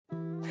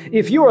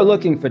If you are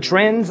looking for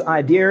trends,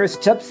 ideas,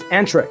 tips,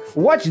 and tricks,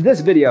 watch this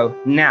video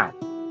now.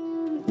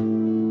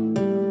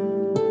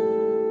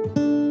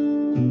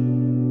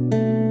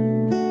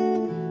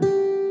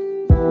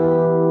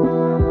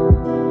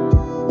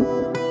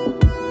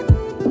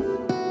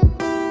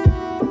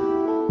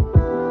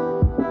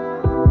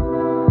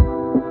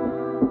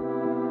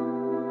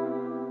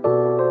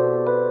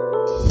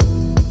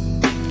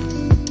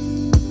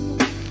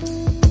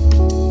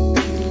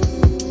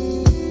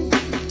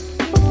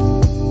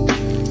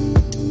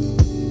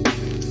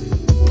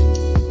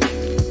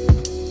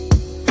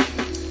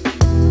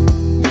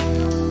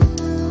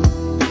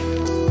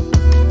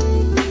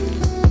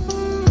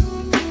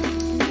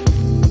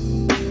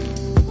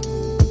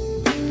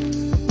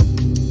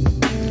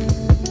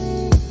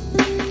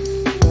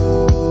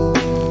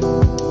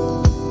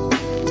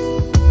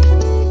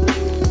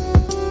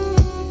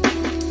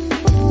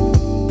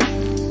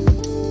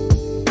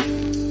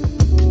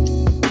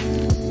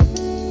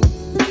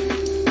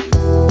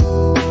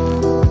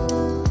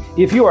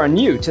 If you are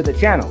new to the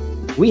channel,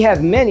 we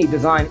have many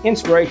design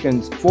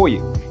inspirations for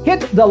you. Hit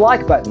the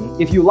like button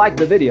if you like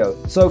the video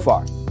so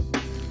far.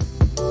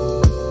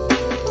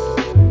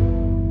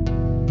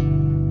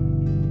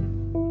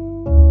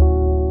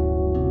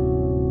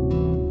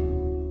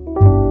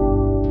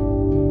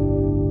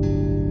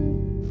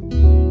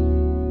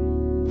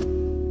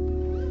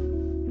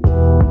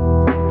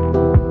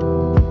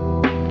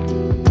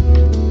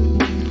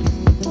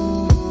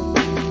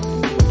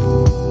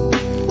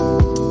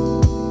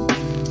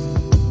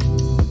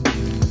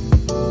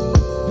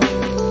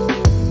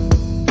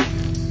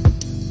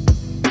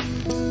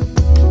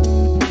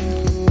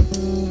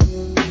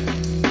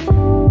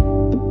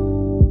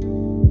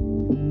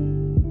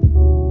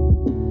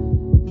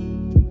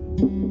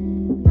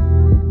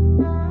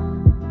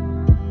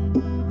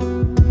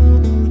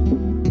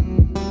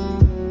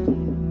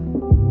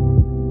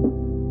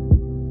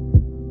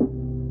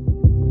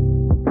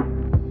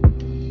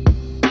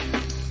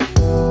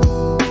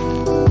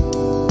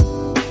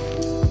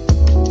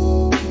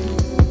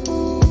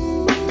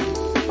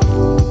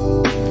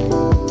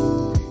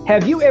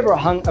 Have you ever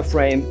hung a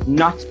frame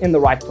not in the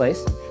right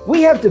place?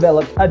 We have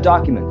developed a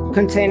document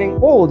containing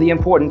all the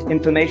important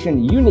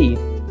information you need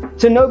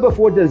to know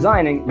before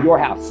designing your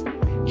house.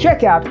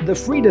 Check out the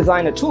free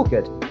designer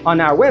toolkit on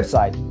our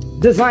website,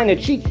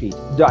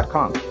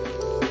 designercheatsheet.com.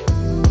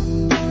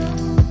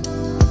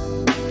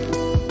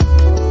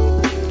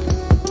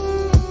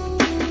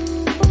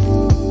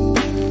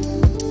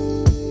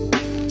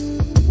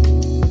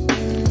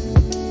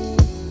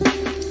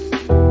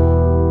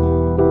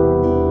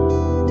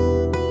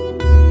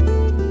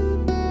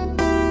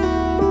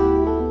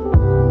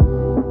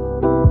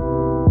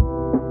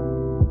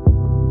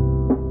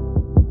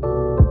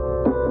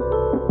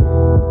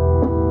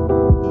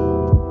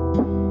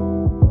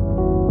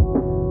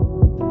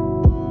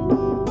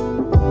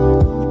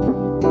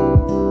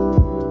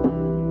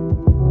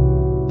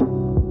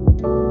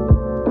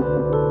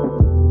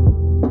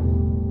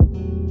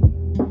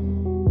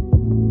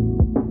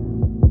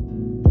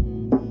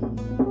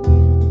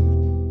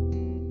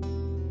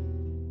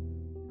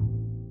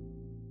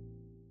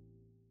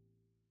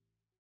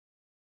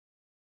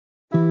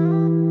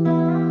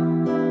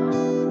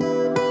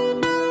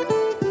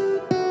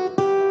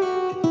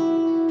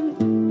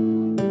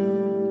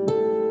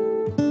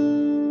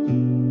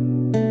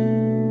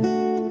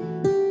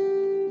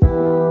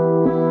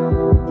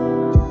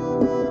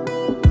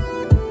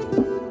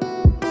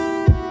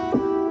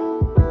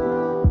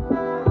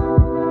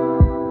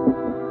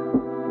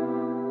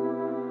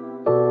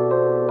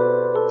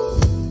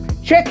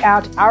 Check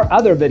out our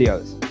other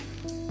videos.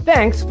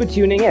 Thanks for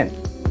tuning in.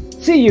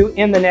 See you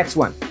in the next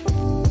one.